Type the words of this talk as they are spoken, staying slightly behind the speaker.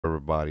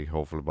Everybody,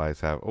 hopefully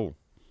everybody's have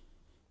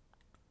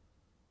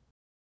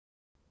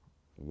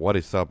what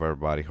is up,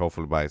 everybody?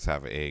 Hopefully everybody's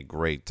having a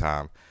great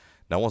time.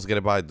 Now, once again,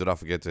 everybody, do not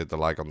forget to hit the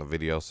like on the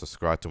video,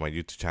 subscribe to my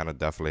YouTube channel,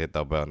 definitely hit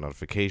that bell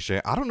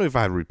notification. I don't know if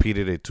I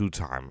repeated it 2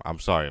 times. I'm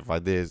sorry if I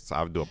did, so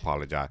I do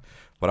apologize.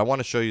 But I want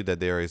to show you that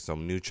there is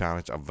some new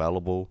challenge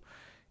available,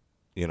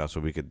 so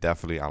we could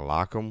definitely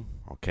unlock them,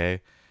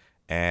 okay?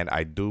 And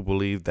I do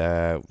believe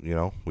that,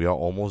 we are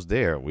almost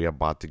there. We are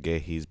about to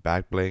get his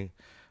back bling.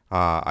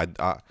 Yeah,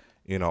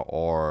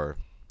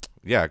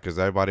 because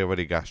everybody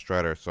already got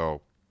Shredder,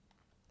 so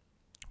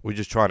we're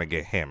just trying to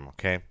get him,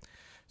 okay?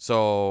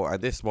 So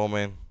at this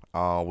moment,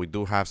 we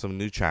do have some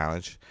new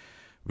challenge.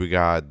 We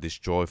got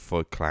Destroy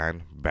Foot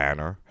Clan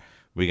banner.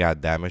 We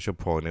got Damage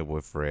Opponent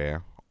with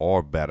rare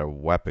or better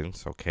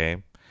weapons,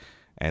 okay?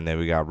 And then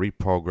we got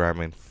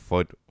Reprogramming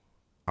Foot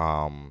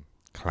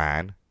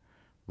Clan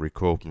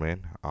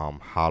recruitment,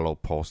 hollow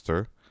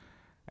poster,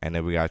 and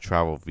then we got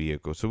travel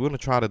vehicle. So we're gonna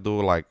try to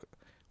do we're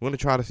gonna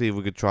try to see if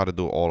we could try to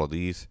do all of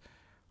these.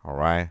 All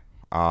right.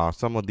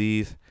 Some of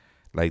these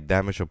like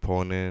damage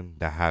opponent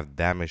that have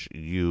damaged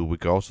you. We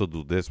could also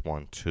do this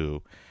one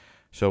too.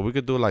 So we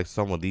could do like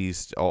some of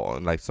these,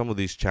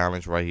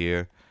 challenge right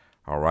here.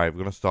 All right. We're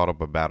gonna start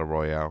up a battle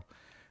royale,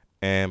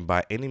 and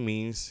by any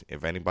means,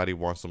 if anybody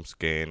wants some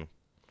skin,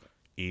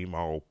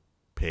 emo,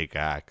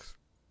 pickaxe,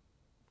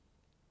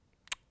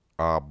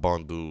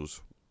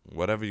 bundles,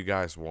 whatever you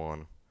guys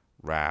want,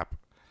 wrap.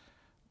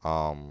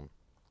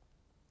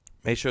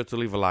 Make sure to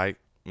leave a like.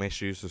 Make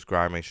sure you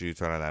subscribe. Make sure you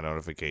turn on that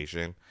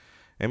notification,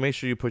 and make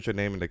sure you put your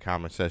name in the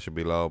comment section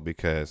below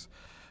because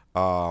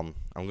I'm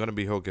gonna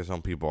be hooking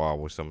some people out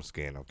with some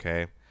skin.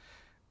 Okay,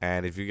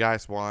 and if you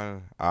guys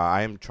want,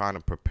 I am trying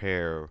to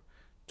prepare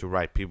to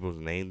write people's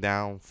name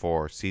down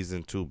for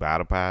season 2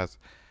 battle pass.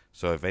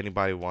 So if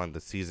anybody wants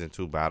the season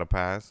 2 battle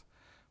pass,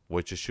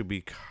 which it should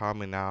be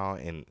coming out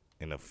in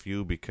a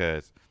few,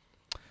 because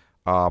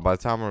by the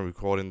time I'm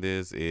recording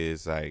this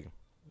is like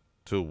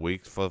 2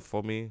 weeks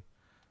for me,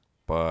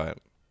 but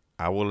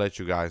I will let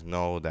you guys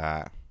know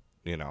that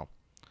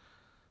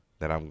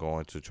that I'm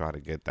going to try to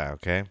get that,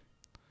 okay,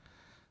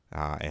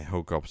 and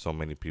hook up so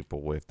many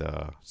people with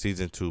the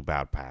season 2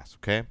 battle pass.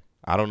 Okay,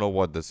 I don't know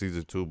what the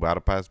season 2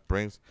 battle pass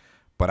brings,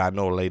 but I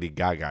know Lady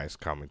Gaga is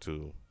coming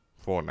to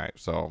Fortnite.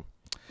 So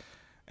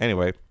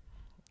anyway,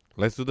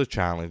 let's do the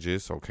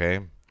challenges. Okay,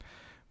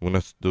 we're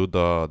gonna do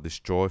the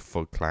Destroy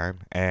Foot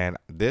Clan, and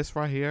this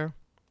right here,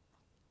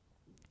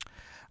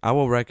 I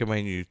will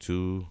recommend you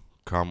to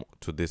come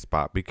to this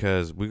spot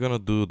because we're gonna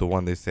do the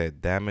one they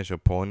said damage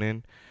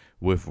opponent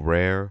with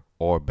rare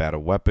or better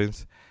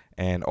weapons,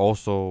 and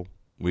also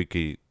we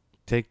could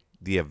take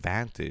the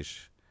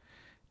advantage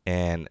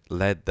and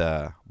let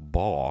the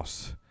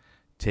boss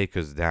take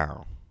us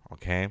down.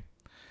 Okay,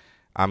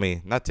 I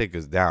mean not take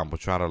us down, but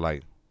try to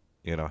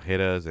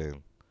hit us,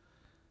 and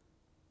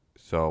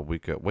so we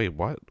could wait.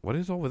 What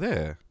is over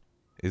there?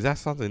 Is that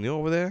something new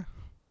over there?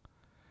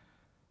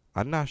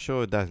 I'm not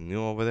sure if that's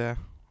new over there.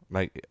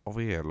 Like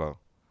over here, look.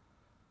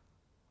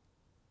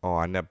 Oh,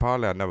 I've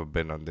never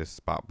been on this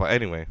spot. But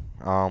anyway,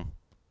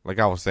 like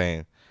I was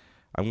saying,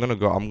 I'm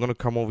gonna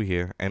come over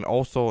here. And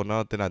also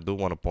another thing I do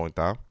want to point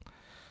out,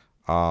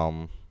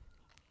 I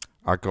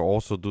could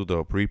also do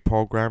the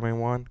pre-programming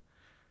one.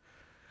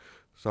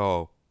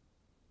 So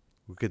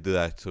we could do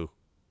that too.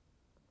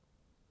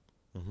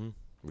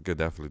 We could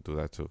definitely do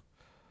that too.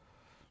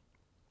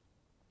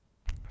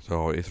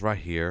 So it's right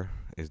here.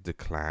 It's the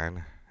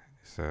clan.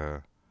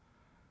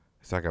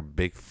 It's like a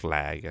big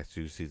flag. As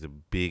you see, it's a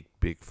big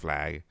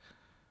flag.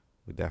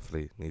 We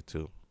definitely need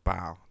to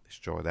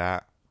destroy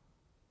that.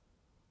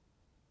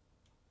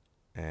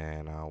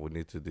 And we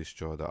need to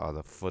destroy the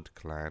other Foot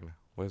Clan.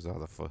 Where's the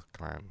other Foot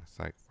Clan? It's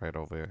like right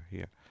over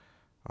here.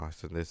 Oh,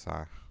 it's on this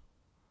side.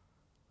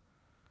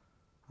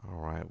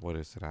 Alright, what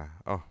is it at?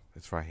 Oh,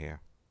 it's right here.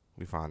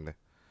 We found it.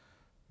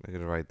 Look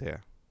at it right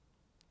there.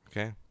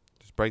 Okay.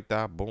 Just break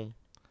that. Boom.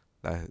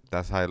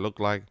 That's how it look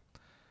like.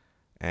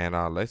 And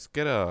let's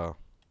get a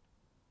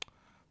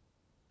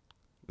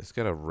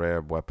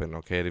rare weapon.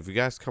 Okay, if you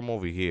guys come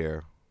over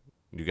here,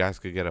 you guys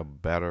could get a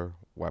better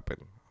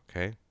weapon.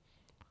 Okay,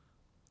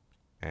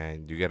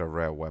 and you get a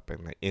rare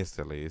weapon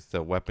instantly. It's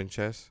the weapon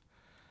chest.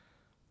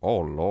 Oh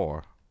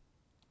lord,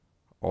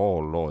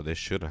 they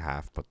shouldn't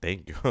have, but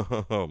thank you.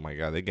 Oh my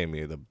god, they gave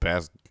me the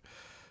best.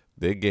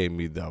 They gave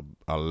me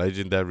a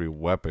legendary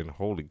weapon.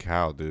 Holy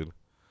cow, dude.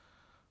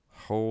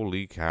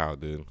 Holy cow,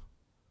 dude.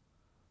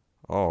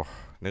 Oh,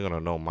 they're gonna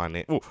know my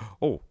name.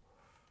 Oh,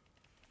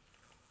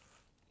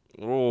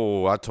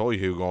 I told you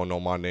he was gonna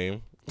know my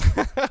name.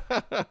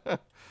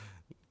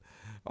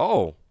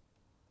 Oh,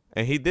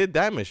 and he did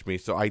damage me,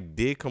 so I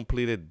did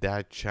completed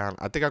that challenge.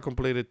 I think I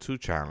completed 2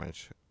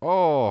 challenge.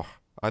 Oh,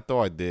 I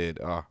thought I did.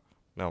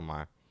 Never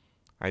mind.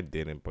 I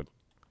didn't, but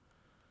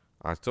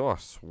I thought I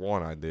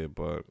sworn I did,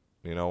 but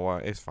you know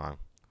what? It's fine.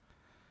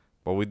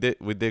 But we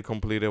did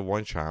completed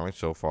 1 challenge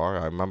so far.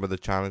 I remember the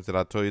challenge that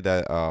I told you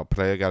that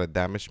player gotta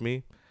damage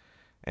me,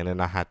 and then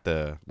I had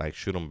to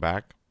shoot him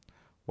back.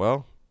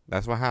 Well,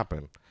 that's what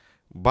happened.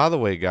 By the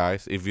way,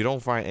 guys, if you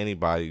don't find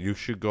anybody, you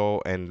should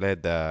go and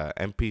let the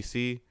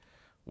NPC,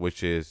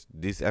 which is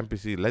this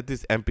NPC, let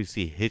this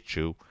NPC hit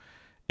you,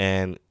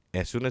 and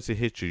as soon as it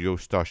hits you, you'll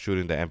start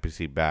shooting the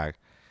NPC back,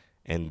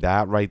 and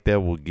that right there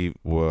will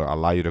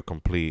allow you to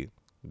complete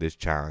this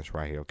challenge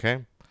right here.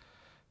 Okay,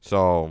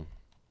 so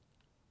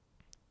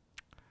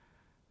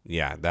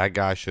yeah, that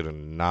guy should have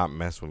not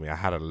messed with me. I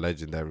had a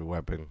legendary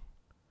weapon.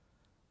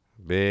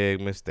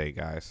 Big mistake,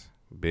 guys.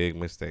 Big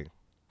mistake.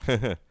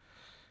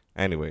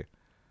 Anyway,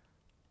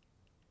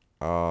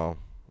 no,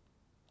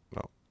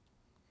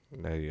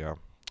 there you go.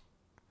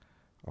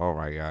 All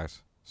right,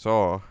 guys.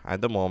 So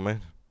at the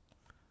moment,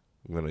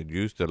 I'm gonna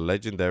use the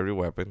legendary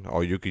weapon,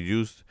 or you could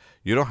use.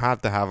 You don't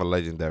have to have a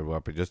legendary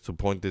weapon. Just to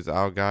point this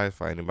out, guys,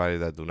 for anybody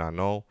that do not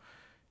know,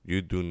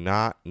 you do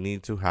not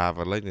need to have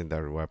a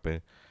legendary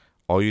weapon.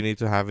 All you need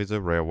to have is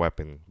a rare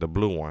weapon, the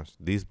blue ones,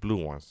 these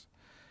blue ones,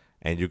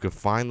 and you can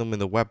find them in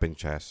the weapon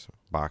chest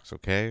box.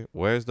 Okay,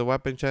 where's the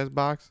weapon chest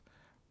box?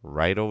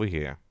 Right over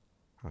here.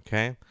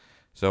 Okay,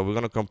 so we're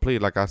gonna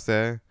complete, like I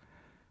said,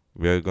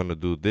 we're gonna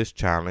do this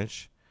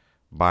challenge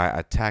by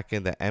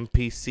attacking the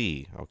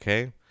NPC.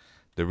 Okay,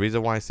 the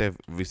reason why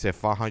we said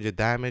 500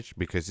 damage,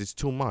 because it's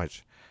too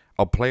much.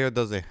 A player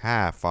doesn't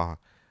have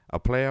a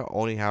player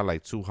only have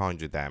like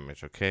 200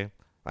 damage. Okay,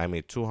 I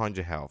mean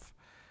 200 health.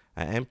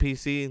 An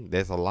NPC,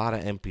 there's a lot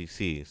of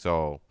NPC,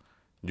 so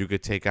you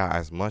could take out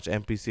as much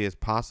NPC as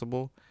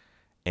possible,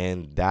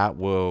 and that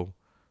will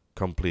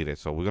complete it.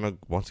 So we're gonna,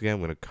 once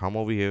again, we're gonna come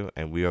over here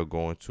and we are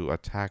going to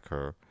attack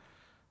her.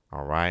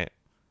 All right,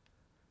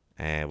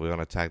 and we're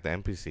gonna attack the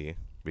NPC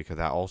because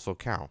that also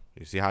count.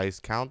 You see how he's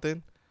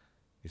counting?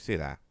 You see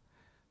that?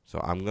 So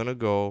I'm gonna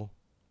go.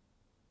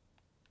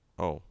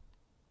 Oh,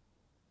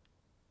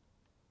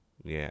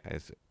 yeah.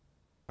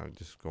 I'm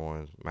just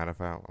going. Matter of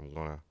fact, I'm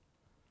gonna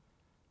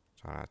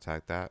try to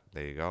attack that.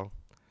 There you go.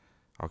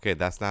 Okay,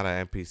 that's not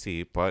an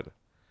NPC, but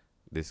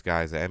this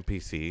guy's an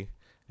NPC,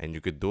 and you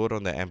could do it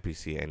on the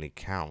NPC, and it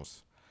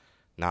counts.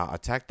 Now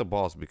attack the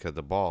boss, because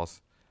the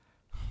boss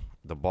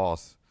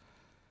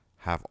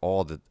have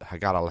all the.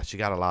 She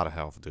got a lot of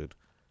health, dude.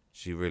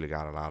 She really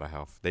got a lot of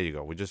health. There you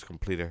go. We just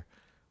completed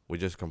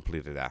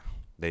that.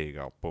 There you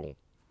go. Boom.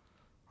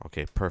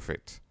 Okay,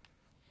 perfect.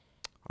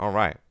 All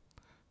right.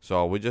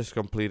 So we just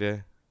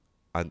completed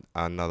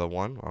another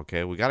one.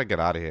 Okay, we gotta get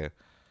out of here.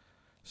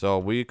 So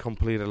we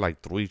completed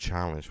like 3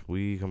 challenges.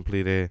 We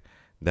completed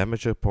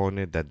damage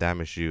opponent that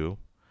damage you,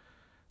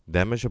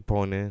 damage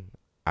opponent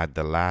at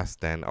the last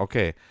stand.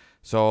 Okay,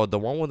 so the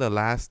one with the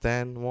last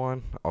stand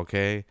one.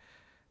 Okay,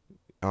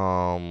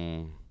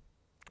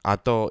 I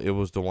thought it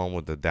was the one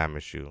with the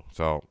damage you.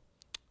 So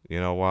you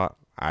know what?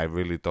 I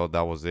really thought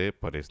that was it,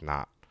 but it's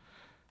not.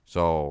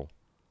 So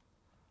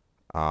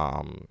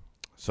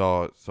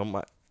so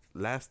my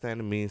last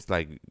stand means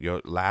like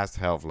your last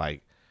health,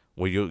 like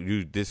where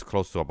you this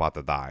close to about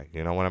to die.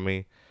 You know what I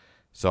mean?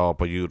 So,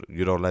 but you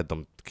don't let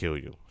them kill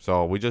you.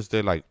 So we just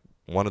did like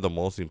one of the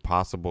most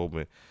impossible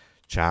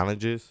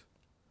challenges.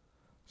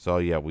 So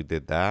yeah, we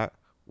did that.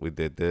 We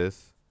did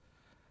this,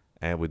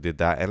 and we did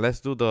that. And let's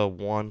do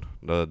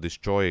the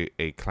destroy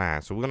a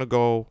clan. So we're gonna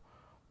go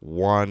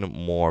one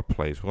more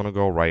place. We're gonna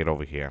go right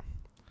over here.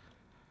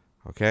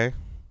 Okay.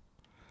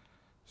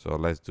 So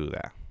let's do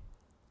that.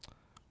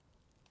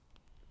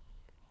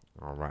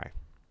 All right.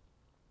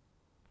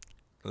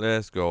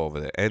 Let's go over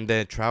there. And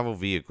then travel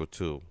vehicle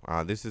too.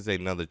 This is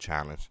another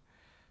challenge.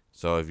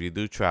 So if you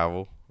do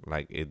travel,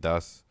 like it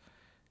does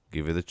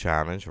give you the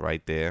challenge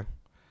right there.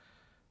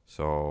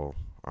 So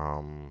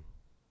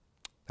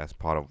that's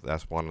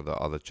one of the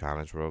other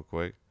challenge real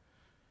quick.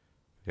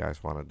 You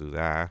guys want to do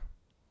that?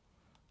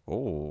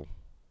 Oh.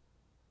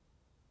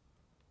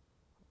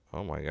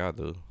 Oh my god,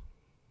 dude.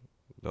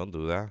 Don't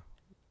do that.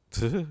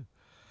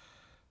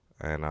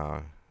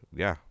 And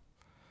yeah.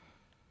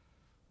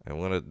 And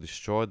we're gonna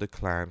destroy the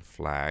clan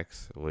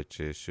flags,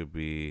 which should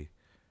be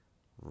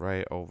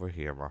right over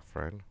here, my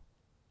friend.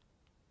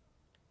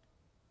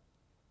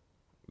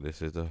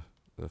 This is and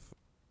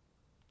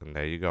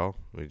there you go.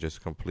 We just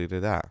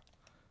completed that.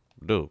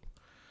 Dude,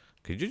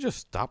 could you just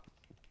stop?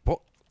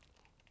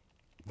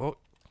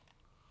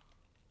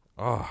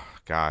 Oh,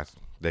 God,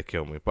 they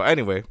killed me. But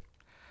anyway,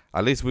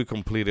 at least we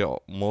completed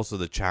most of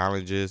the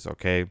challenges,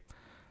 okay?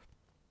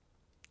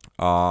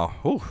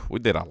 We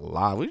did a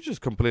lot. We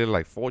just completed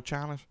like 4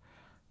 challenges.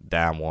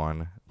 Down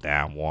one,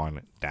 down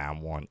one,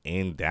 down one,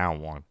 and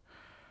down one.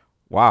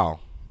 Wow,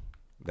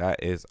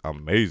 that is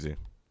amazing.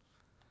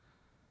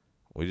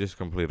 We just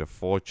completed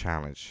 4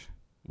 challenge.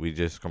 We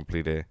just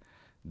completed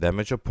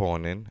damage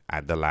opponent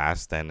at the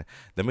last, and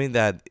that means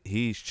that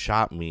he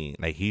shot me.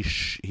 Like he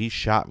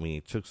shot me.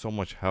 It took so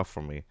much health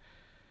from me.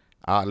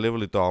 I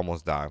literally thought I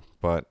almost died,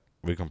 but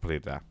we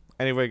completed that.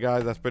 Anyway,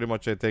 guys, that's pretty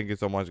much it. Thank you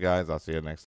so much, guys. I'll see you next time.